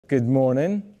Good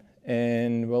morning,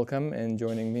 and welcome and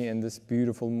joining me in this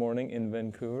beautiful morning in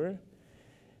Vancouver.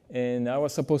 And I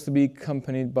was supposed to be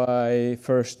accompanied by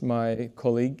first my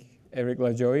colleague, Eric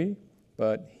Lajoie,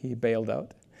 but he bailed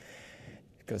out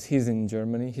because he's in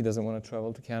Germany. He doesn't want to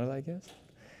travel to Canada, I guess.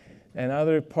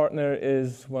 Another partner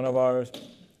is one of our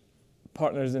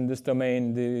partners in this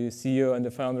domain, the CEO and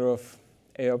the founder of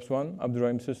AOps1,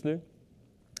 Abdurrahim Süslü.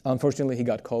 Unfortunately, he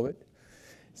got COVID,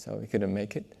 so he couldn't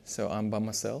make it. So I'm by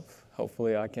myself.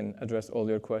 Hopefully, I can address all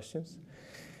your questions.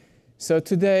 So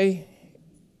today,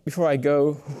 before I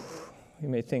go, you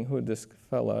may think who this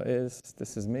fella is.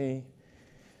 This is me.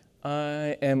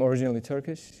 I am originally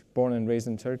Turkish, born and raised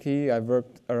in Turkey. I've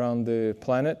worked around the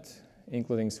planet,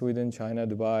 including Sweden, China,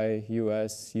 Dubai,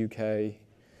 US, UK.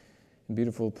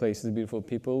 Beautiful places, beautiful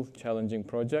people, challenging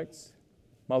projects.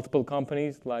 Multiple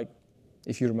companies, like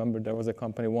if you remember, there was a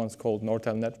company once called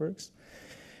Nortel Networks.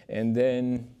 And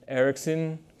then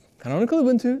Ericsson, Canonical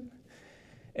Ubuntu.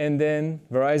 And then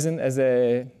Verizon as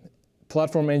a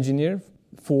platform engineer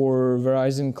for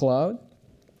Verizon Cloud.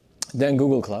 Then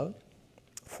Google Cloud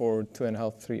for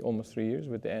 2.5, almost 3 years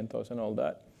with the Anthos and all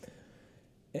that.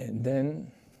 And then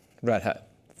Red Hat.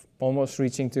 Almost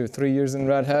reaching to 3 years in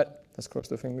Red Hat. Let's cross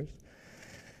the fingers.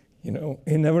 You know,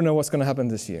 you never know what's going to happen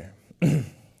this year.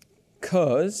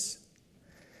 Because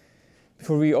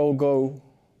before we all go,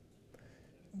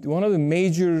 one of the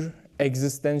major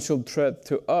existential threats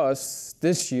to us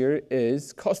this year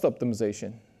is cost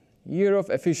optimization, year of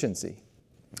efficiency.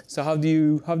 So how do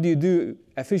you do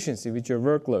efficiency with your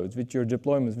workloads, with your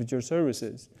deployments, with your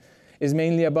services? It's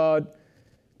mainly about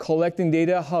collecting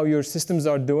data, how your systems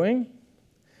are doing.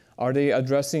 Are they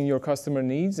addressing your customer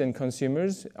needs and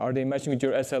consumers? Are they matching with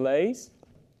your SLAs?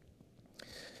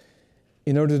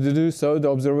 In order to do so, the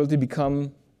observability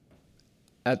become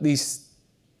at least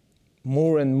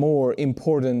more and more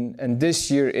important. And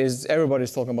this year is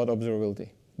everybody's talking about observability,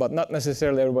 but not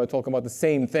necessarily everybody talking about the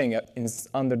same thing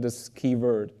under this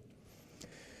keyword.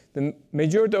 The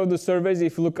majority of the surveys,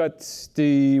 if you look at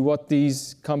what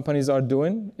these companies are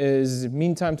doing, is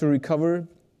mean time to recover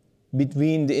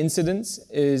between the incidents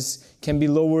can be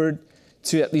lowered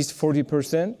to at least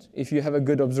 40% if you have a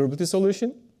good observability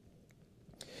solution.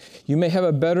 You may have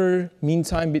a better mean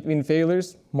time between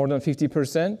failures, more than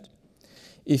 50%,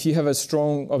 if you have a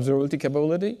strong observability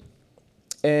capability.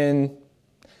 And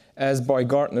as by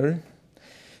Gartner,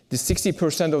 the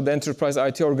 60% of the enterprise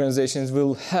IT organizations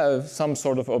will have some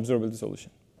sort of observability solution.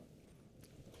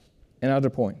 Another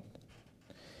point,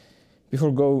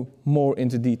 before go more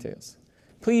into details.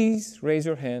 Please raise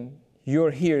your hand.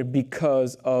 You're here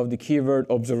because of the keyword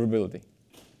observability.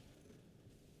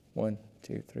 1,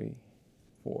 2, 3,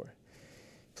 4.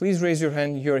 Please raise your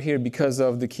hand. You're here because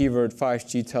of the keyword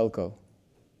 5G telco.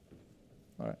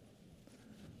 All right.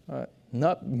 All right.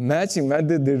 Not matching.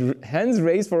 The hands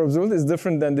raised for observability is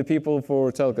different than the people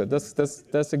for telco.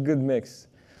 That's a good mix.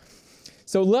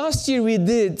 So last year we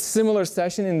did similar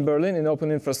session in Berlin in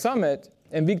Open Infra Summit,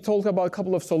 and we talked about a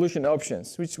couple of solution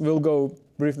options, which we'll go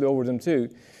briefly over them too.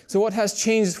 So what has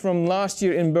changed from last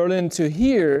year in Berlin to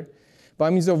here, by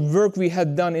means of work we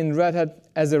had done in Red Hat,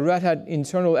 as a Red Hat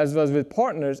internal as well as with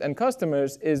partners and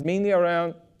customers, is mainly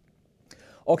around,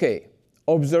 okay,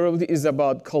 observability is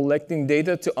about collecting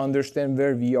data to understand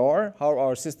where we are, how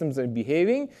our systems are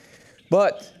behaving,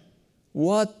 but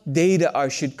what data I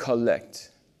should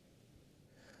collect?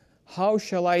 How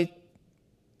shall I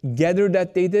gather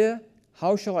that data?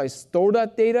 How shall I store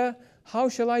that data? How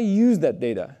shall I use that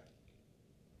data?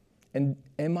 And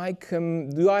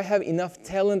do I have enough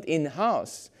talent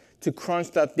in-house to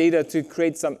crunch that data to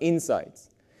create some insights?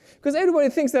 Because everybody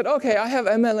thinks that, okay, I have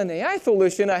ML and AI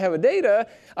solution, I have a data,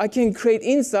 I can create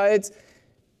insights.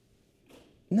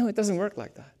 No, it doesn't work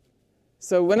like that.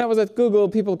 So when I was at Google,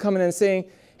 people coming and saying,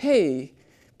 hey,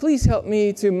 please help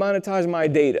me to monetize my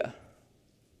data.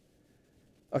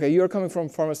 Okay, you're coming from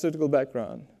pharmaceutical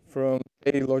background, from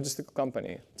a logistical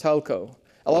company, telco.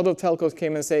 A lot of telcos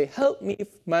came and say, help me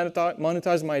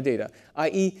monetize my data,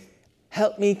 i.e.,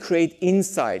 help me create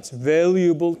insights,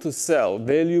 valuable to sell,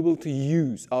 valuable to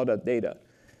use out of data.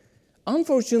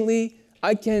 Unfortunately,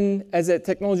 I can, as a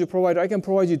technology provider, I can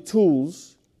provide you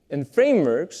tools and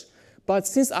frameworks, but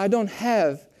since I don't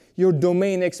have your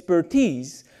domain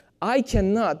expertise, I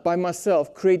cannot, by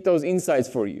myself, create those insights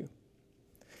for you.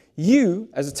 You,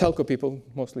 as a telco people,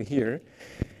 mostly here,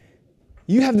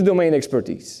 you have the domain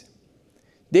expertise.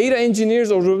 Data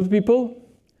engineers or people,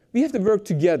 we have to work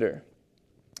together.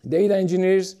 Data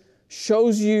engineers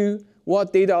shows you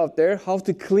what data out there, how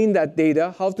to clean that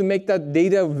data, how to make that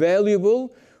data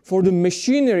valuable for the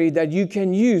machinery that you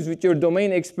can use with your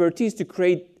domain expertise to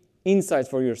create insights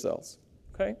for yourselves.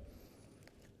 right?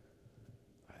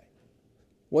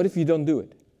 What if you don't do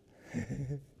it?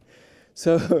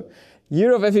 So,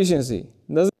 year of efficiency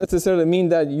doesn't necessarily mean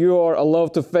that you are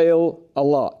allowed to fail a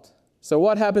lot. So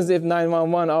what happens if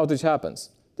 911 outage happens?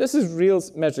 This is real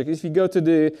metric. If you go to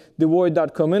the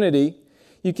devoid.community,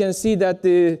 you can see that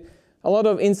a lot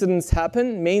of incidents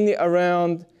happen, mainly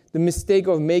around the mistake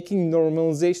of making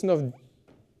normalization of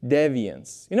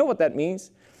deviance. You know what that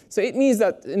means? So it means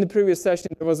that in the previous session,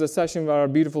 there was a session where our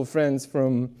beautiful friends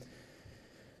from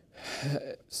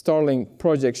Starling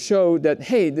project showed that,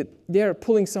 hey, they're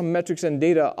pulling some metrics and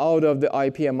data out of the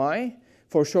IPMI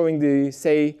for showing the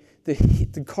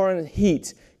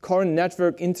current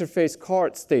network interface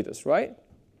card status, right?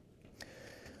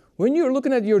 When you're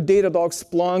looking at your Datadog,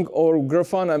 Splunk, or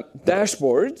Grafana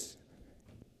dashboards,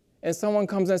 and someone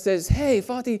comes and says, hey,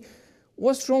 Fatih,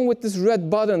 what's wrong with this red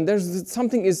button? There's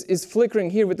something is flickering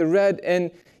here with the red,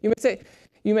 and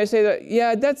you may say that,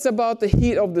 yeah, that's about the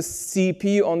heat of the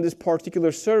CPU on this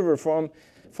particular server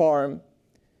farm.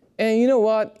 And you know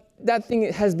what? That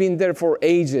thing has been there for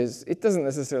ages. It doesn't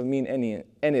necessarily mean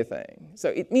anything. So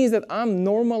it means that I'm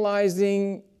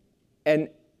normalizing an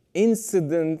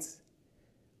incident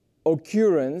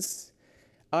occurrence,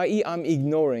 i.e. I'm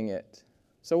ignoring it.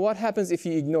 So what happens if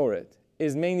you ignore it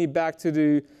is mainly back to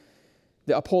the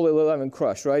Apollo 11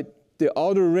 crash, right? The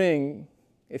outer ring,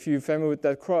 if you're familiar with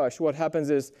that crash, what happens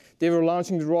is they were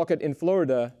launching the rocket in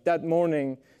Florida. That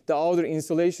morning, the outer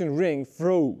insulation ring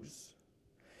froze.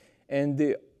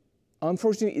 And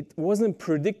unfortunately, it wasn't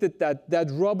predicted that that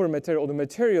rubber material, or the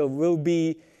material, will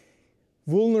be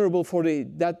vulnerable for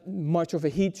that much of a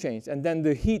heat change. And then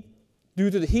due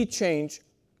to the heat change,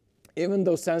 even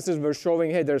though sensors were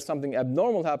showing, hey, there's something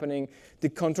abnormal happening, the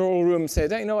control room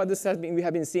said, hey, you know what, we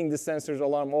have been seeing the sensors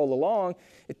alarm all along.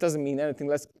 It doesn't mean anything,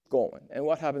 let's keep going. And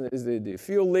what happened is the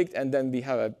fuel leaked, and then we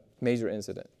have a major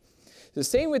incident. The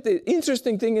same with the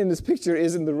interesting thing in this picture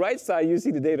is in the right side, you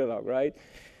see the Datadog, right?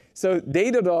 So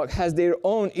Datadog has their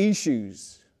own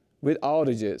issues with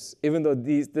outages, even though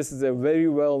this is a very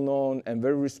well-known and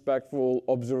very respectful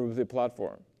observability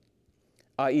platform.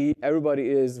 I.e., everybody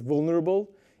is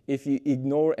vulnerable if you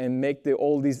ignore and make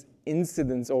all these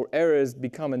incidents or errors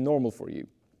become a normal for you.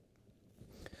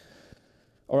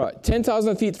 All right,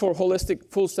 10,000 feet for holistic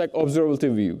full-stack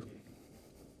observability view.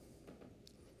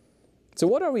 So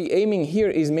what are we aiming here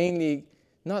is mainly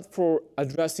not for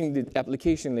addressing the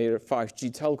application layer,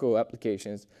 5G telco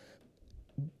applications,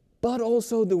 but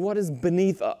also what is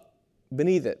beneath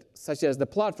it, such as the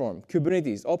platform,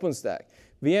 Kubernetes, OpenStack,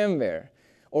 VMware,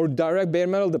 or direct bare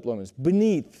metal deployments,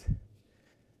 beneath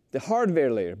the hardware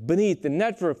layer, beneath the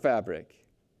network fabric.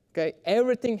 Okay?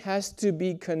 Everything has to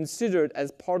be considered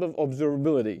as part of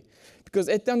observability. Because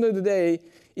at the end of the day,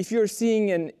 if you're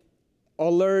seeing an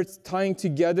alert tying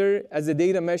together as a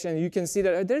data mesh, and you can see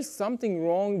that there's something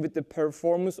wrong with the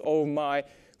performance of my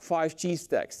 5G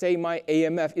stack. Say my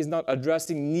AMF is not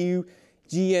addressing new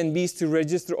GNBs to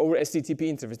register over HTTP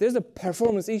interface. There's a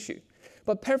performance issue.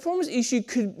 But performance issue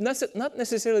could not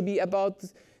necessarily be about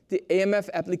the AMF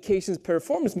application's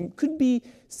performance. It could be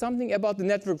something about the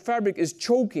network fabric is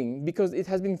choking because it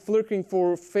has been flickering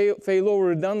for failover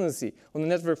redundancy on the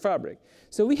network fabric.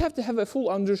 So we have to have a full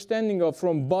understanding of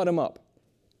from bottom up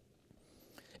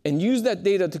and use that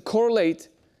data to correlate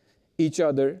each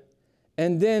other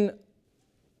and then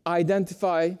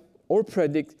identify or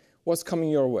predict what's coming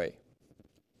your way.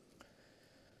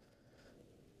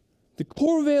 The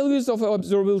core values of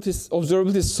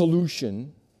observability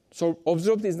solution. So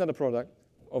observability is not a product,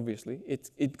 obviously,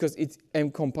 because it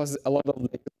encompasses a lot of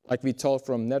layers, like we talked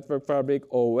from network fabric,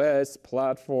 OS,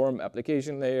 platform,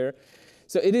 application layer.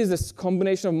 So it is a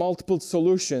combination of multiple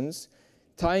solutions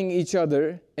tying each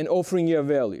other and offering you a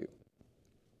value.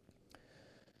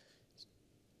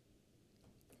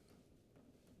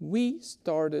 We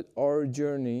started our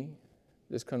journey,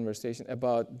 this conversation,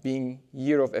 about being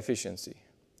year of efficiency.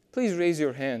 Please raise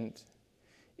your hand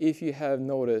if you have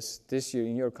noticed this year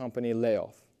in your company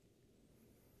layoff.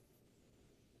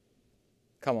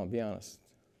 Come on, be honest.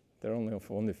 There are only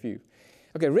a few.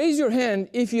 Okay, raise your hand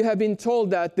if you have been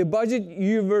told that the budget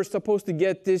you were supposed to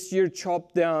get this year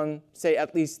chopped down, say,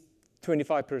 at least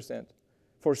 25%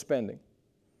 for spending.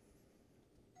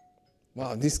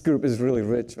 Wow, this group is really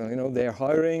rich. You know, they're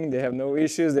hiring, they have no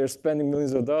issues, they're spending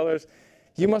millions of dollars.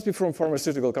 You must be from a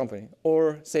pharmaceutical company,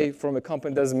 or say from a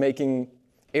company that's making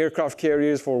aircraft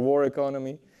carriers for war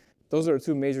economy. Those are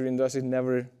two major industries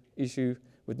never issue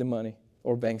with the money,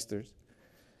 or banksters.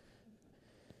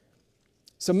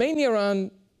 So mainly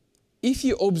around, if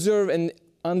you observe and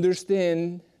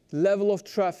understand level of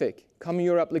traffic coming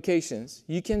your applications,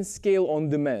 you can scale on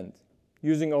demand.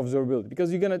 using observability,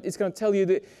 because it's going to tell you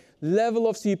the level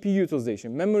of CPU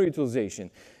utilization, memory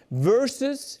utilization,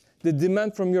 versus the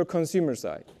demand from your consumer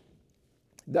side.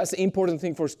 That's the important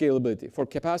thing for scalability, for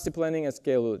capacity planning and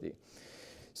scalability.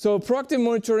 So proactive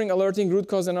monitoring, alerting, root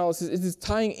cause analysis, it is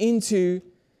tying into,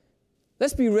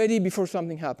 let's be ready before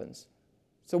something happens.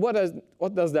 So what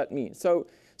does that mean? So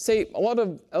say a lot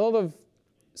of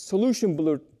solution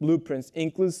blueprints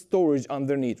include storage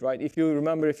underneath, right? If you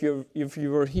remember, if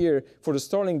you were here for the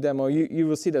Starling demo, you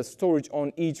will see that storage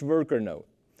on each worker node.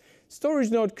 Storage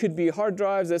node could be hard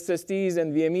drives, SSDs,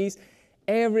 and VMEs.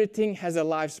 Everything has a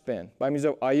lifespan by means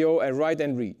of I/O and write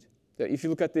and read. So if you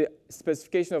look at the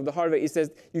specification of the hardware, it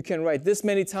says you can write this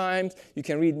many times, you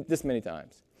can read this many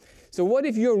times. So what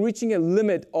if you're reaching a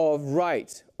limit of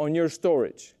write on your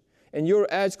storage, and your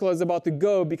edge cloud is about to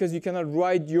go because you cannot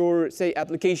write your, say,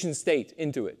 application state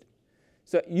into it?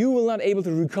 So you will not able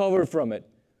to recover from it.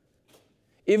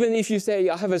 Even if you say,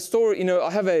 I have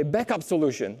a backup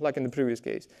solution, like in the previous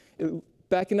case,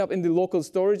 backing up in the local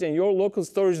storage, and your local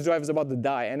storage drive is about to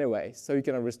die anyway, so you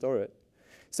cannot restore it.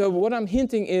 So what I'm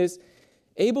hinting is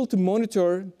able to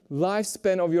monitor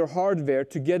lifespan of your hardware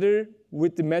together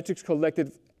with the metrics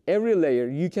collected every layer.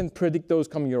 You can predict those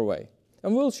coming your way.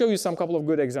 And we'll show you some couple of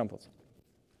good examples.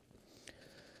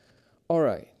 All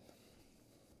right.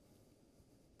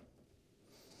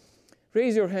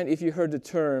 Raise your hand if you heard the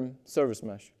term service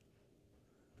mesh.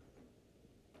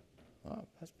 Wow,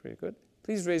 that's pretty good.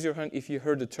 Please raise your hand if you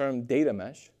heard the term data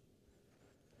mesh.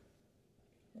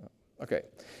 Okay,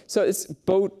 so it's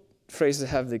both phrases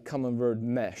have the common word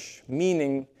mesh,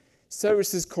 meaning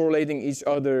services correlating each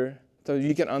other so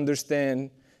you can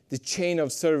understand the chain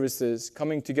of services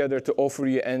coming together to offer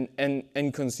you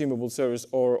an consumable service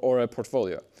or a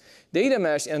portfolio. Data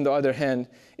mesh, on the other hand,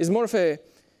 is more of a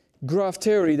graph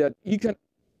theory that you can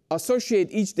associate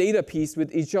each data piece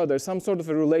with each other, some sort of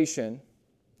a relation.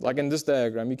 Like in this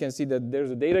diagram, you can see that there's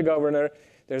a data governor,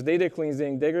 there's data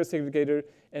cleansing, data segregator,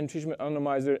 enrichment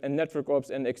anonymizer, and network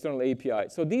ops, and external API.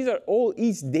 So these are all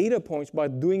each data points by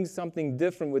doing something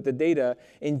different with the data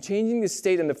and changing the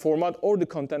state and the format or the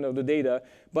content of the data,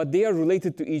 but they are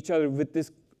related to each other with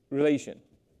this relation.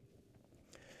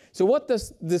 So what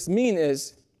does this mean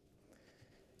is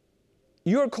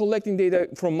you're collecting data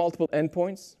from multiple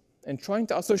endpoints and trying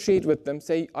to associate with them.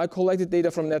 Say, I collected data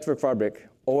from network fabric,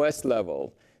 OS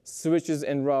level, switches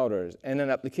and routers, and an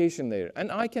application layer.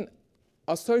 And I can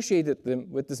associate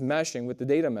them with this meshing, with the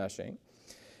data meshing.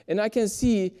 And I can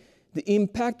see the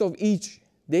impact of each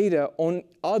data on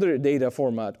other data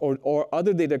format or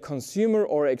other data consumer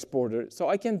or exporter. So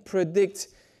I can predict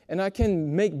and I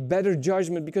can make better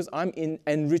judgment because I'm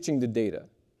enriching the data.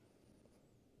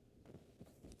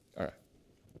 All right.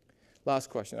 Last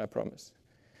question, I promise.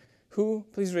 Who,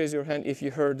 please raise your hand if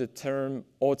you heard the term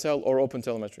OTel or Open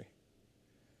Telemetry.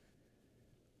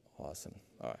 Awesome.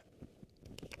 All right.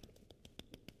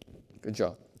 Good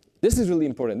job. This is really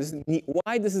important.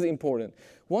 Why this is important.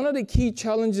 One of the key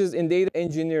challenges in data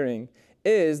engineering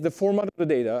is the format of the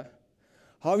data,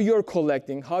 how you're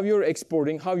collecting, how you're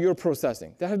exporting, how you're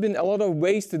processing. There have been a lot of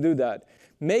ways to do that.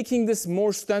 Making this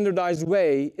more standardized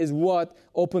way is what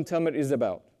Open Telemetry is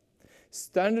about.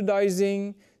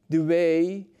 Standardizing the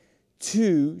way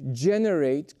to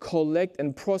generate, collect,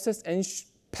 and process and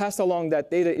pass along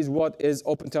that data is what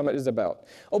OpenTelemetry is about.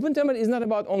 OpenTelemetry is not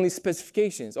about only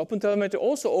specifications. OpenTelemetry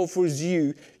also offers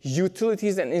you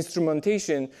utilities and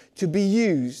instrumentation to be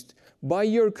used by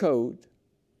your code,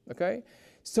 okay?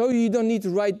 So you don't need to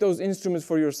write those instruments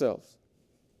for yourselves.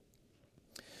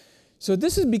 So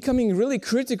this is becoming really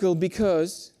critical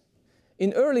because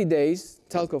in early days,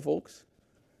 telco folks,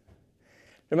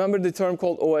 remember the term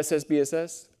called OSS,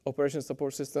 BSS? Operation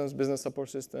support systems, business support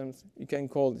systems. You can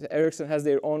call it. Ericsson has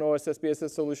their own OSS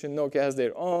BSS solution. Nokia has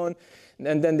their own.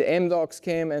 And then the MDocs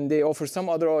came and they offer some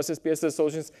other OSS BSS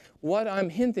solutions. What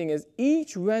I'm hinting is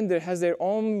each vendor has their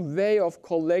own way of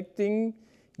collecting,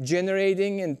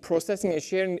 generating, and processing and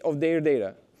sharing of their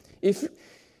data. If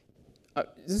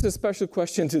this is a special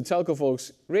question to telco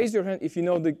folks. Raise your hand if you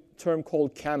know the term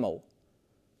called camel.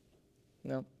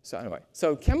 No? So anyway,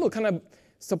 so camel kind of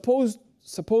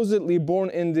supposedly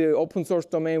born in the open source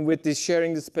domain with this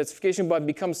sharing the specification, but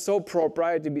becomes so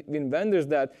proprietary between vendors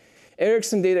that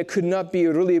Ericsson data could not be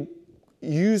really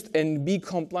used and be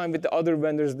compliant with the other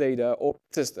vendors' data or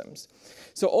systems.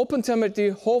 So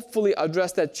OpenTelemetry hopefully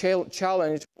addressed that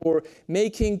challenge for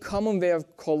making common way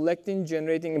of collecting,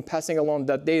 generating, and passing along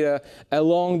that data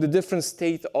along the different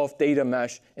state of data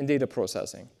mesh and data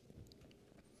processing.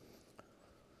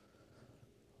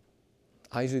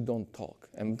 I usually don't talk,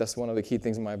 and that's one of the key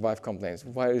things my wife complains.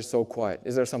 Why are you so quiet?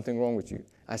 Is there something wrong with you?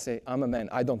 I say, I'm a man,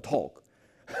 I don't talk.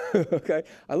 Okay,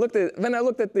 when I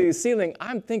looked at the ceiling,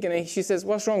 I'm thinking, and she says,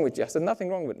 what's wrong with you? I said, nothing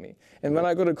wrong with me. And when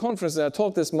I go to conferences, I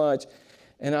talk this much,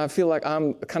 and I feel like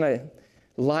I'm kind of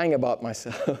lying about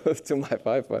myself to my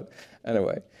wife. But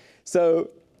anyway,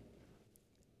 so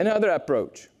another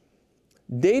approach.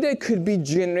 Data could be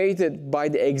generated by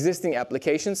the existing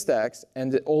application stacks,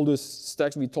 and all those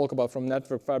stacks we talk about from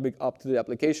network fabric up to the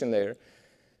application layer.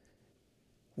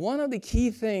 One of the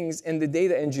key things in the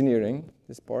data engineering,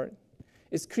 this part,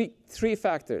 is three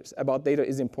factors about data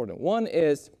is important. One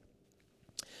is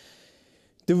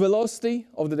the velocity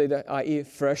of the data, i.e.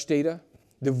 fresh data,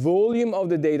 the volume of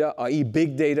the data, i.e.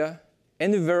 big data,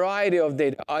 and the variety of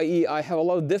data, i.e. I have a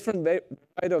lot of different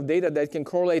variety of data that can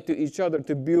correlate to each other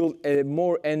to build a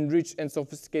more enriched and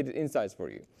sophisticated insights for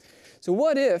you. So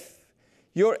what if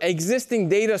your existing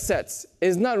data sets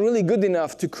is not really good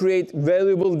enough to create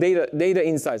valuable data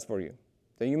insights for you?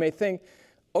 Then you may think,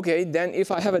 okay, then if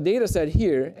I have a data set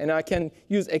here and I can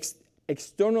use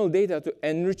external data to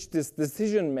enrich this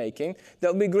decision making,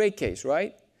 that'll be a great case,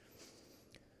 right?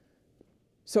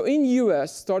 So in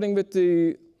US, starting with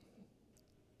the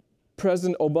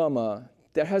President Obama,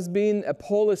 there has been a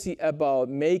policy about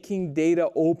making data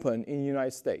open in the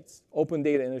United States, Open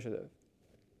Data Initiative.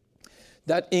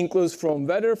 That includes from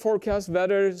weather forecast,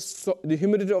 the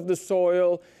humidity of the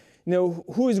soil,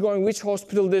 who is going which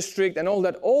hospital district, and all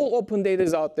that. All open data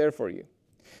is out there for you.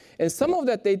 And some of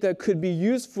that data could be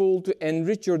useful to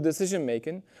enrich your decision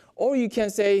making, or you can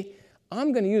say,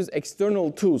 I'm going to use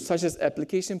external tools such as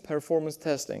application performance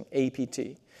testing,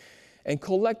 APT, and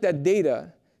collect that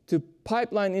data to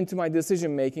pipeline into my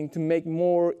decision making to make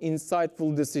more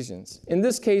insightful decisions. In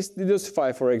this case,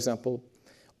 Dedosify, for example,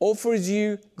 offers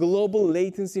you global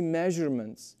latency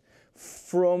measurements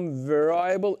from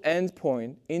variable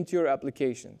endpoint into your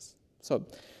applications. So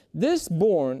this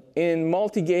born in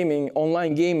multi-gaming,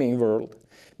 online gaming world,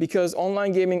 because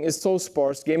online gaming is so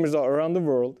sparse, gamers are around the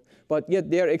world, but yet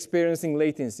they are experiencing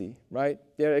latency, right?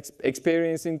 They're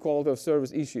experiencing quality of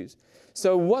service issues.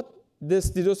 So what this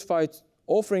Dedosify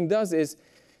offering does is,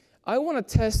 I want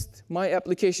to test my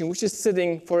application, which is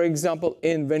sitting, for example,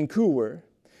 in Vancouver,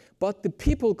 but the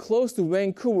people close to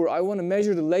Vancouver, I want to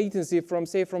measure the latency from,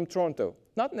 say, from Toronto.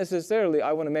 Not necessarily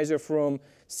I want to measure from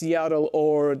Seattle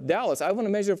or Dallas. I want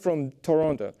to measure from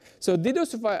Toronto. So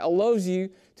Dedosify allows you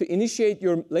to initiate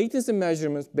your latency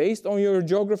measurements based on your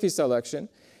geography selection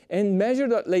and measure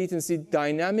that latency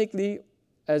dynamically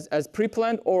as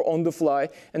pre-planned or on the fly,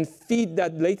 and feed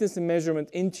that latency measurement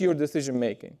into your decision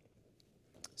making.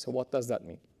 So what does that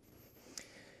mean?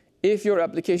 If your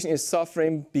application is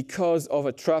suffering because of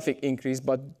a traffic increase,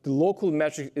 but the local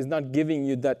metric is not giving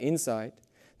you that insight,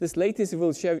 this latency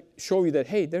will show you that,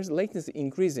 hey, there's latency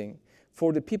increasing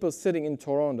for the people sitting in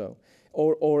Toronto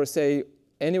or say,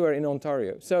 anywhere in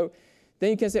Ontario. So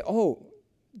then you can say, oh,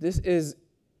 is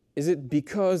it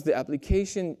because the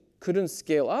application couldn't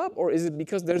scale up, or is it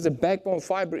because there's a backbone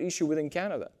fiber issue within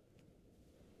Canada?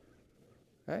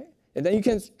 Right? And then you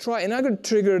can try another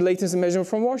trigger latency measurement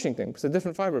from Washington. It's a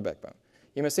different fiber backbone.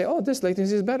 You may say, oh, this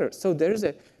latency is better. So there's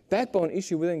a backbone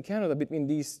issue within Canada between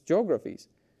these geographies.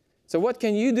 So what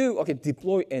can you do? Okay,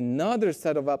 deploy another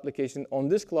set of applications on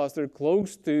this cluster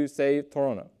close to, say,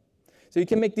 Toronto. So you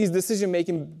can make these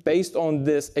decision-making based on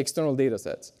this external data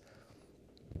sets.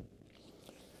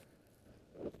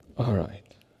 All right.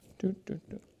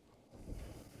 Okay.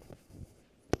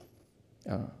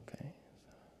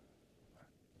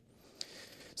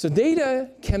 So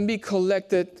data can be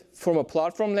collected from a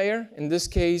platform layer. In this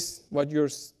case, what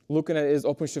you're looking at is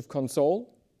OpenShift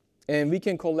console. And we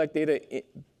can collect data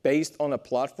based on a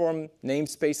platform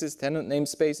namespaces, tenant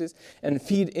namespaces, and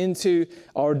feed into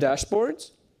our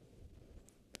dashboards.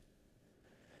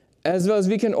 As well as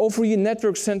we can offer you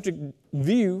network-centric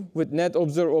view with Net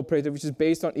Observer Operator, which is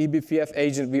based on eBPF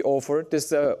agent we offer. This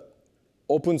is an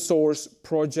open source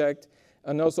project,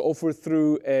 and also offered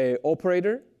through an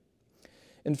operator.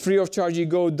 And free of charge, you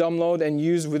go download and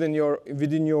use within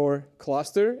your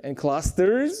cluster and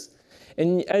clusters.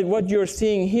 And what you're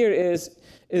seeing here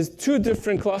is two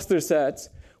different cluster sets.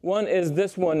 One is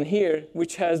this one here,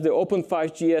 which has the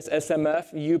Open5GS,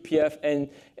 SMF, UPF,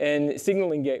 and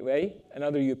signaling gateway,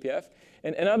 another UPF.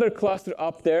 And another cluster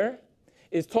up there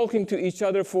is talking to each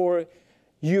other for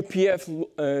UPF,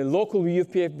 local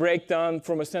UPF breakdown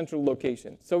from a central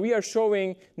location. So we are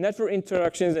showing network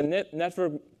interactions and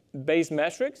network-based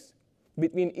metrics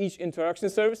between each interaction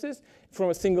services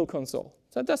from a single console.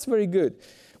 So that's very good.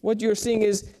 What you're seeing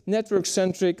is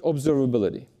network-centric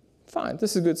observability. Fine,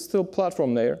 this is good, still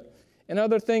platform layer.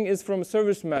 Another thing is from a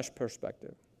service mesh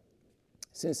perspective.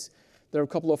 Since there are a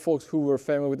couple of folks who were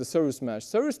familiar with the service mesh.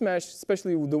 Service mesh,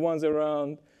 especially the ones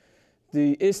around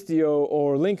the Istio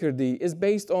or Linkerd, is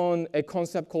based on a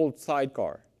concept called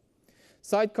sidecar.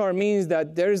 Sidecar means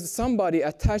that there is somebody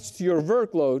attached to your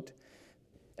workload,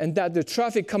 and that the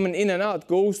traffic coming in and out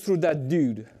goes through that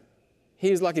dude. He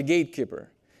is like a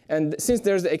gatekeeper. And since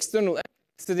there's the external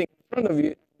sitting in front of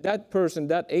you, that person,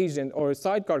 that agent, or a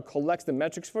sidecar collects the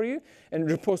metrics for you and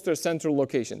reports to a central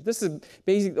location. This is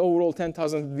basic overall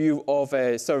 10,000 view of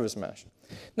a service mesh.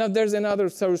 Now, there's another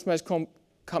service mesh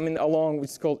coming along, which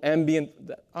is called ambient.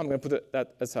 I'm going to put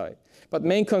that aside. But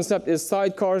main concept is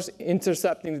sidecars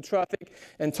intercepting the traffic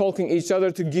and talking to each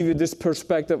other to give you this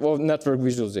perspective of network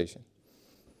visualization.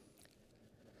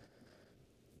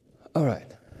 All right.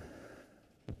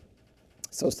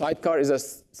 So sidecar is a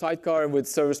sidecar with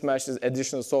service mesh is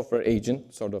additional software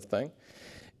agent sort of thing.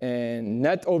 And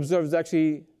NetObserve is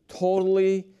actually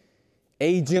totally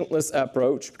agentless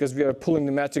approach because we are pulling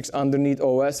the metrics underneath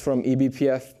OS from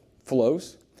eBPF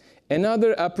flows.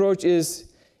 Another approach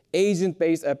is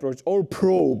agent-based approach or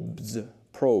probes.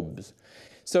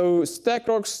 So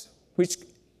StackRox, which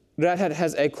Red Hat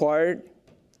has acquired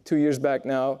 2 years back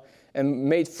now and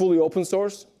made fully open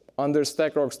source under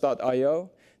stackrocks.io.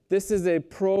 This is a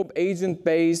probe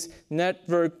agent-based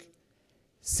network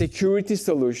security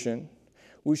solution,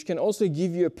 which can also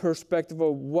give you a perspective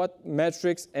of what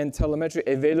metrics and telemetry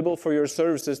available for your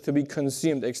services to be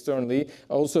consumed externally,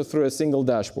 also through a single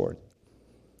dashboard.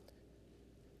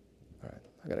 All right,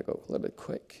 I gotta go a little bit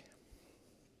quick.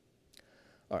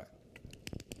 All right.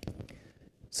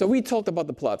 So we talked about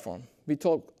the platform. We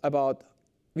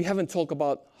haven't talked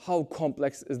about how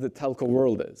complex is the telco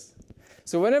world is.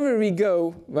 So whenever we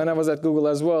go, when I was at Google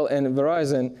as well and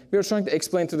Verizon, we were trying to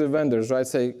explain to the vendors, right,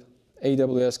 say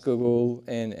AWS, Google,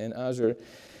 and Azure,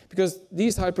 because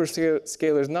these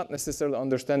hyperscalers not necessarily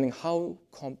understanding how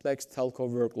complex telco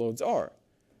workloads are.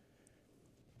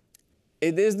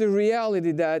 It is the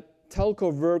reality that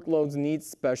telco workloads need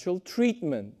special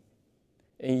treatment.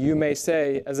 And you may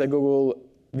say, as a Google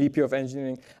VP of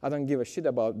engineering, I don't give a shit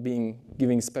about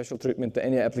giving special treatment to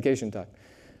any application type.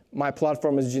 My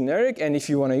platform is generic, and if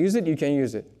you want to use it, you can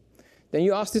use it. Then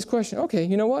you ask this question, okay,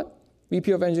 you know what,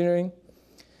 VP of engineering,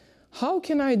 how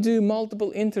can I do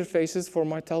multiple interfaces for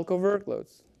my telco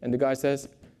workloads? And the guy says,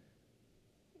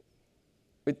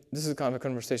 this is kind of a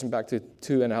conversation back to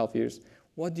 2.5 years.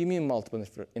 What do you mean multiple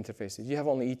interfaces? You have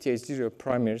only ETH0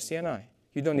 primary CNI.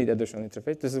 You don't need additional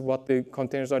interface. This is what the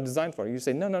containers are designed for. You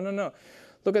say, no.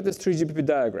 Look at this 3GPP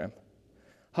diagram.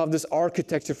 Have this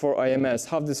architecture for IMS,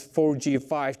 have this 4G,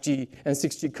 5G, and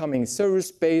 6G coming,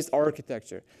 service-based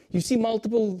architecture. You see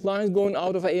multiple lines going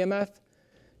out of AMF?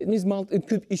 It means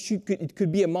it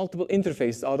could be a multiple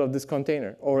interface out of this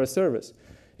container or a service.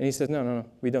 And he says, no,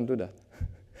 we don't do that.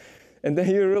 And then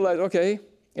you realize, okay,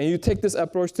 and you take this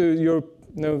approach to your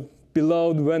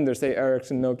beloved vendors, say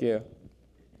Ericsson, Nokia.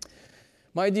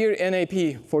 My dear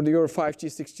NAP, for your 5G,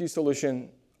 6G solution,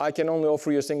 I can only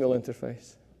offer you a single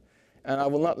interface. And I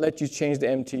will not let you change the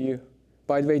MTU.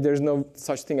 By the way, there's no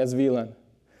such thing as VLAN.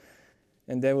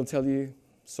 And they will tell you,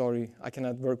 sorry, I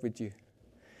cannot work with you.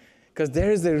 Because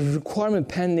there is a requirement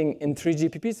pending in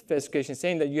 3GPP specification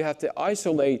saying that you have to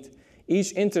isolate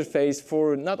each interface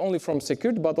for not only from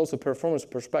security, but also performance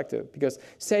perspective. Because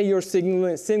say you're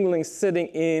signaling sitting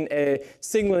in a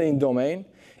signaling domain,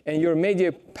 and your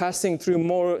media passing through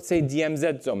more, say,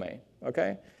 DMZ domain,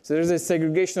 okay? So there's a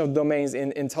segregation of domains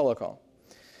in telecom.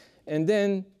 And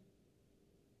then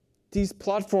these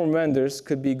platform vendors,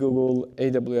 could be Google,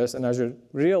 AWS, and Azure,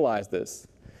 realize this.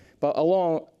 But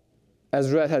along,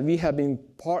 as Red Hat, we have been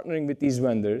partnering with these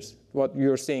vendors, what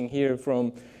you're seeing here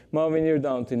from Mavenir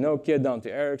down to Nokia, down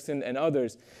to Ericsson, and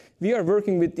others. We are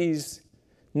working with these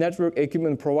network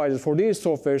equipment providers for these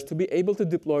softwares to be able to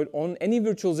deploy it on any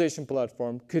virtualization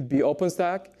platform. Could be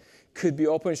OpenStack, could be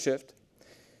OpenShift.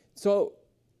 So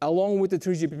along with the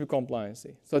 3GPP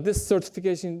compliancy. So this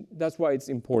certification, that's why it's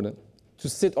important. To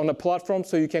sit on a platform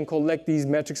so you can collect these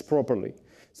metrics properly.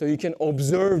 So you can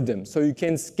observe them, so you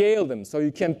can scale them, so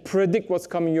you can predict what's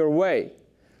coming your way.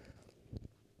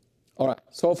 All right,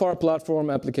 so far platform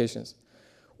applications.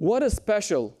 What is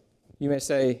special, you may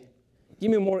say, give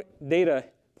me more data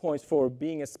points for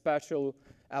being a special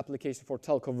application for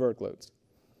telco workloads.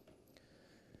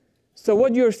 So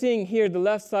what you're seeing here, the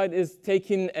left side is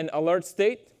taking an alert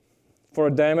state for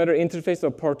a diameter interface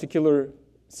of particular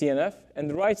CNF. And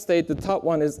the right state, the top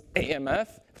one is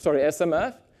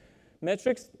SMF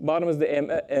metrics. Bottom is the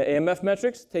AMF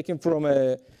metrics taken from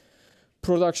a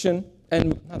production,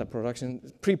 and not a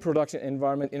production, pre-production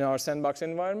environment in our sandbox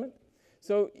environment.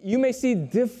 So you may see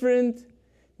different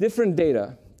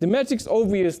data. The metrics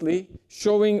obviously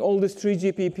showing all these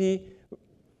 3GPP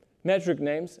metric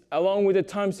names along with the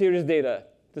time series data.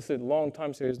 This is long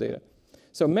time series data.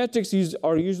 So metrics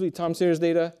are usually time series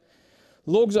data.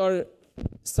 Logs are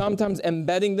sometimes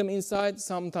embedding them inside,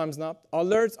 sometimes not.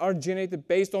 Alerts are generated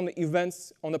based on the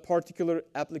events on a particular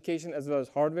application as well as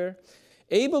hardware.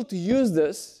 Able to use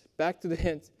this, back to the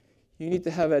hint, you need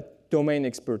to have a domain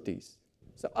expertise.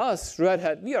 So us, Red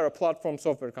Hat, we are a platform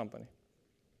software company.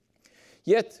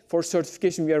 Yet, for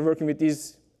certification, we are working with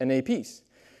these NAPs.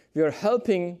 We are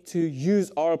helping to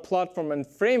use our platform and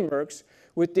frameworks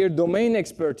with their domain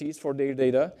expertise for their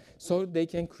data so they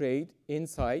can create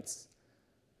insights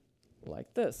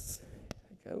like this.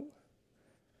 There we go.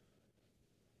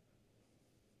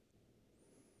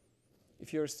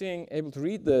 If you're able to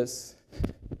read this,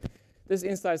 this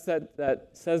insight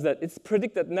says that it's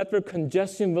predicted that network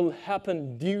congestion will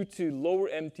happen due to lower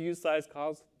MTU size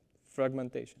cause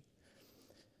fragmentation.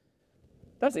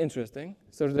 That's interesting.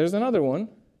 So there's another one.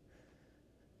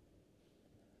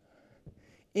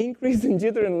 Increase in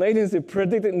jitter and latency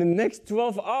predicted in the next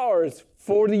 12 hours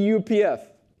for the UPF.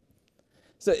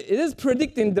 So it is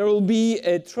predicting there will be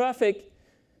a traffic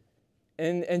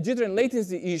and jitter and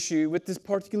latency issue with this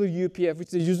particular UPF, which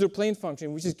is a user plane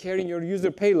function, which is carrying your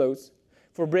user payloads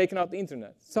for breaking out the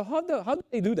internet. So how do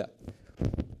they do that?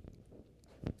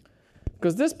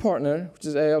 Because this partner, which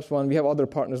is AOPS1, we have other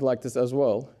partners like this as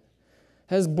well,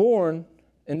 has born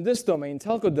in this domain,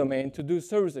 telco domain, to do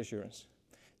service assurance.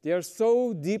 They are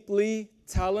so deeply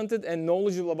talented and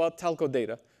knowledgeable about telco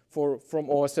data from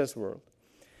OSS world.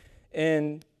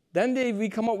 And then we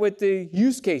come up with the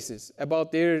use cases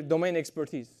about their domain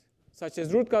expertise, such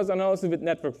as root cause analysis with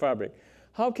network fabric.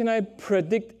 How can I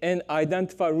predict and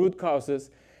identify root causes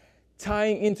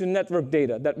tying into network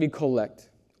data that we collect?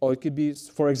 Or it could be,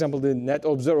 for example, the net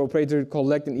observe operator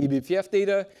collecting eBPF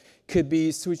data. Could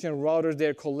be switch and routers,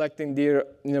 they're collecting their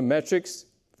metrics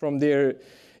from their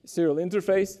serial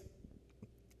interface.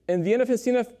 And VNF and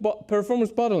CNF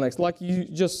performance bottlenecks, like you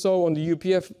just saw on the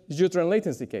UPF jitter and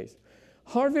latency case.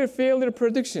 Hardware failure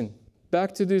prediction,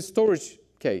 back to the storage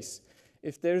case.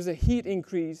 If there's a heat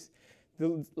increase,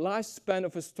 the lifespan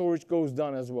of a storage goes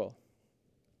down as well.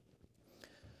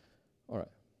 All right.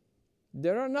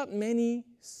 There are not many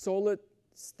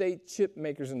solid-state chip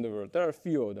makers in the world. There are a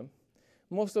few of them.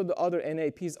 Most of the other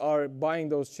NAPs are buying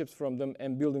those chips from them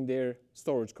and building their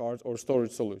storage cards or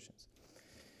storage solutions.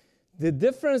 The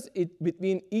difference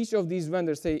between each of these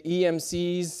vendors, say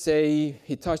EMCs, say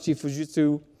Hitachi,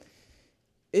 Fujitsu,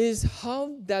 is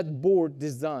how that board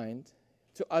designed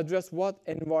to address what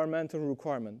environmental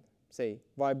requirement, say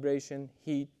vibration,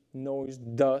 heat, noise,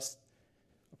 dust,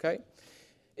 okay?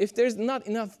 If there's not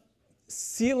enough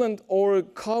sealant or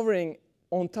covering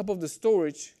on top of the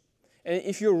storage, and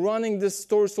if you're running this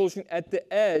storage solution at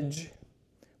the edge,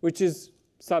 which is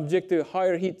subject to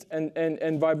higher heat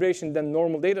and vibration than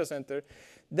normal data center,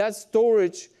 that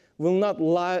storage will not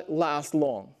last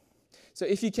long. So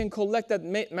if you can collect that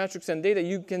metrics and data,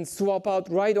 you can swap out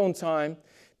right on time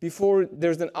before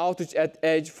there's an outage at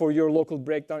edge for your local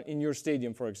breakdown in your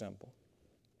stadium, for example.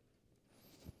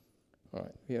 All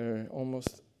right, we are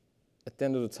almost at the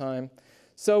end of the time.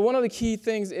 So one of the key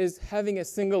things is having a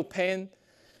single pane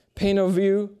of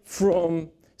view from,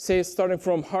 say, starting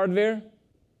from hardware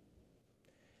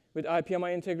with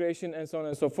IPMI integration and so on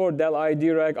and so forth, Dell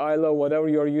iDRAC, ILO, whatever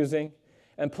you're using,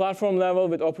 and platform level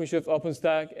with OpenShift,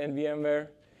 OpenStack, and VMware,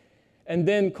 and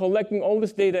then collecting all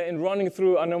this data and running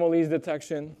through anomalies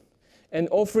detection and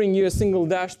offering you a single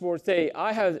dashboard. Say,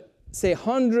 I have, say,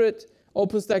 100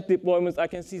 OpenStack deployments I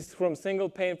can see from single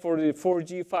pane for the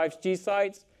 4G, 5G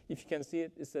sites. If you can see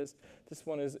it, it says this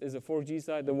one is a 4G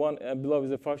site. The one below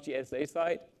is a 5G SA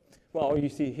site. Well, you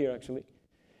see here, actually.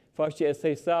 5G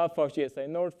SA South, 5G SA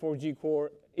North, 4G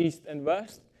Core East and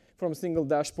West from a single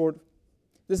dashboard.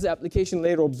 This is application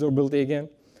layer observability again.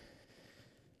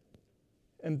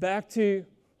 And back to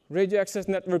radio access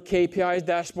network KPIs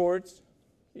dashboards.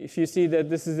 If you see that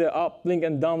this is the uplink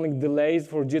and downlink delays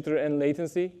for jitter and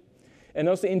latency. And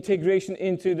also integration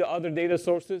into the other data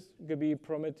sources. It could be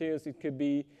Prometheus, it could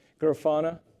be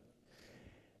Grafana.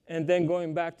 And then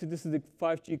going back to this is the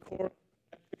 5G core.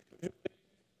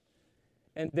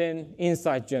 And then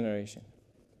insight generation.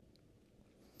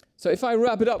 So if I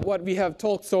wrap it up, what we have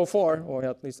talked so far, or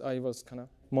at least I was kind of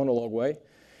monologue way,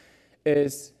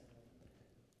 is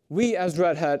we as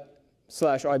Red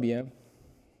Hat/IBM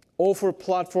offer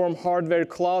platform, hardware,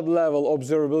 cloud level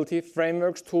observability,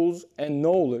 frameworks, tools, and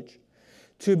knowledge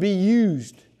to be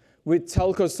used with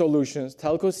telco solutions,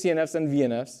 telco CNFs and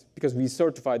VNFs, because we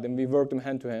certify them, we work them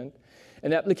hand to hand,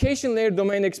 An application layer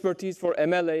domain expertise for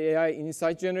ML, AI,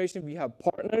 insight generation. We have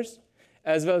partners,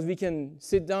 as well as we can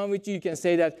sit down with you. You can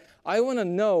say that, I want to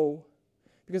know,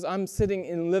 because I'm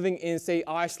living in, say,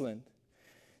 Iceland.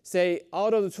 Say,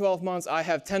 out of the 12 months, I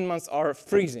have 10 months are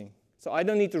freezing. So I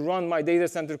don't need to run my data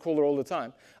center cooler all the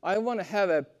time. I want to have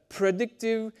a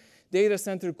predictive data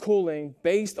center cooling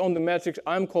based on the metrics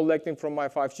I'm collecting from my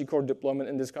 5G core deployment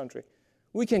in this country.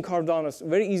 We can carve down a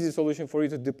very easy solution for you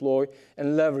to deploy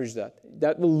and leverage that.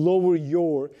 That will lower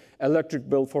your electric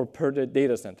bill per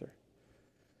data center.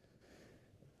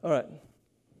 All right.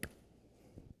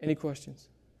 Any questions?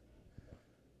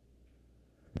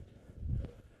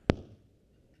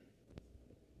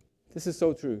 This is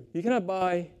so true. You cannot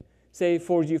buy, say,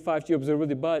 4G, 5G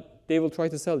observability, but they will try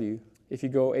to sell you. If you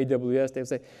go AWS, they'll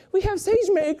say, we have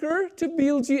SageMaker to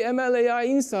build you ML AI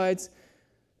insights.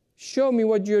 Show me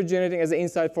what you're generating as an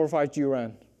insight for 5G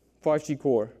RAN, 5G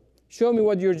core. Show me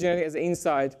what you're generating as an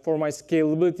insight for my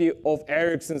scalability of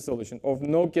Ericsson solution, of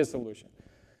Nokia solution.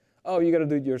 Oh, you got to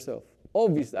do it yourself.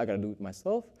 Obviously, I got to do it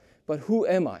myself. But who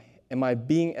am I? Am I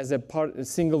being as a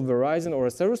single Verizon or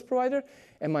a service provider?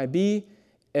 Am I be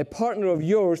a partner of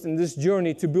yours in this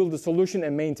journey to build a solution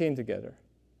and maintain together?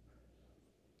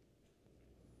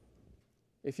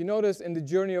 If you notice in the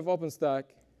journey of OpenStack,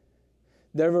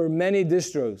 there were many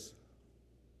distros.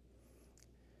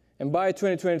 And by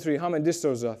 2023, how many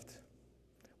distros left?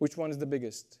 Which one is the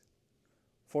biggest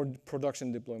for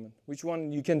production deployment? Which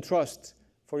one you can trust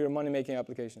for your money-making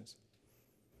applications?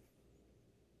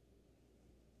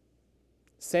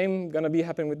 Same gonna be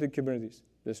happening with the Kubernetes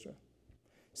distro.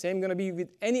 Same gonna be with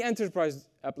any enterprise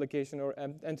application or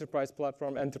enterprise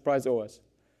platform, enterprise OS.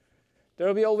 There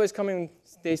will be always coming,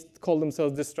 they call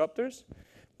themselves disruptors.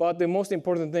 But the most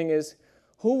important thing is,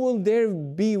 who will there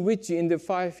be with you in the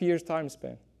 5 years time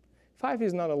span? 5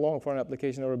 years is not long for an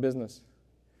application or a business.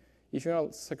 If you're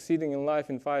not succeeding in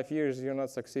life in 5 years, you're not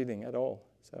succeeding at all.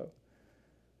 So,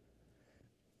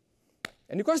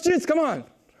 any questions? Come on.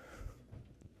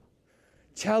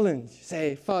 Challenge.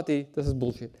 Say, Fatih, this is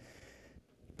bullshit.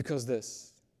 Because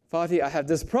this. Fatih, I have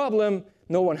this problem.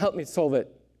 No one helped me solve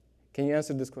it. Can you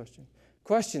answer this question?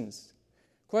 Questions.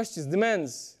 Questions,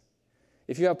 demands.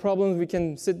 If you have problems, we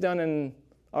can sit down and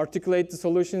articulate the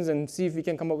solutions and see if we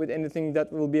can come up with anything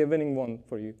that will be a winning one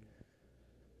for you.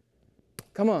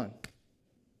 Come on.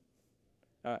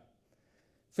 All right.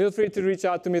 Feel free to reach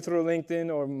out to me through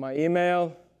LinkedIn or my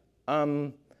email.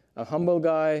 I'm a humble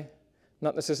guy,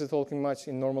 not necessarily talking much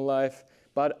in normal life,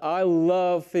 but I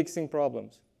love fixing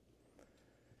problems.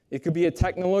 It could be a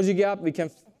technology gap. We can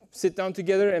sit down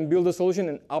together and build a solution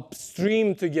and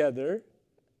upstream together.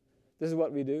 This is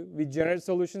what we do. We generate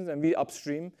solutions and we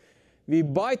upstream. We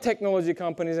buy technology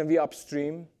companies and we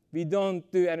upstream. We don't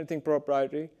do anything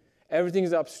proprietary. Everything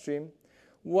is upstream.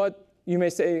 What you may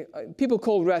say, people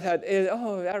call Red Hat,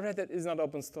 oh, Red Hat is not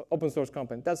an open source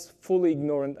company. That's fully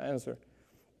ignorant answer.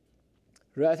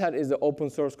 Red Hat is an open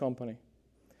source company.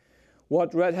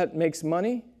 What Red Hat makes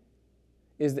money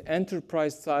is the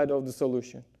enterprise side of the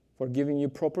solution for giving you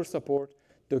proper support,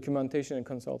 documentation, and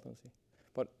consultancy.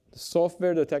 But the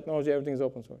software, the technology, everything is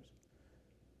open source.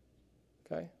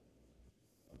 Okay?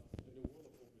 In the world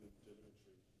of open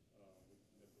telemetry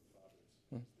with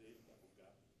network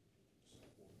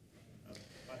fabrics,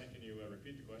 Fatih, can you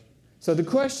repeat the question? So the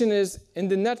question is, in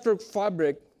the network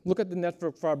fabric, look at the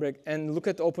network fabric and look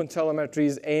at open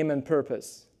telemetry's aim and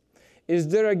purpose. Is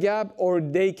there a gap or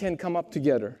they can come up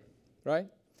together, right?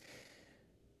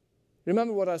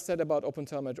 Remember what I said about open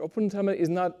telemetry. Open telemetry is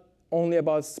not only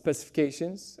about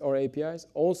specifications or APIs,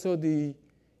 also the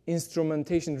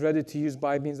instrumentation ready to use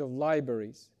by means of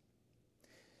libraries.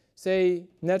 Say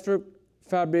network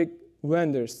fabric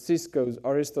vendors, Cisco's,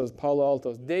 Arista's, Palo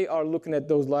Alto's, they are looking at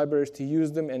those libraries to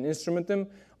use them and instrument them,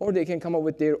 or they can come up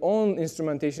with their own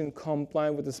instrumentation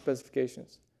compliant with the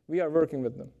specifications. We are working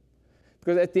with them.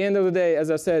 Because at the end of the day,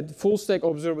 as I said, full stack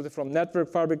observability from network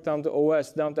fabric down to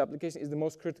OS, down to application is the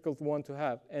most critical one to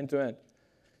have end to end.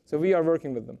 So we are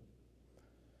working with them.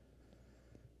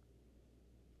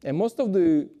 And most of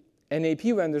the NAP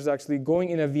vendors actually going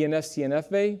in a VNF,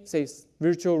 CNF way, say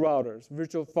virtual routers,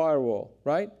 virtual firewall,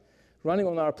 right? Running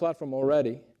on our platform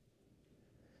already.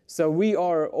 So we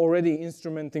are already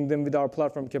instrumenting them with our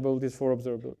platform capabilities for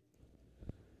observability.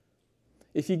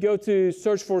 If you go to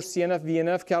search for CNF,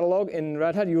 VNF catalog in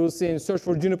Red Hat, you will see, in search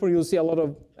for Juniper, you'll see a lot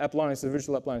of appliances,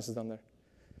 virtual appliances down there.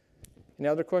 Any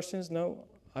other questions? No?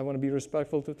 I want to be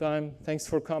respectful to time. Thanks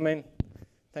for coming.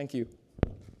 Thank you.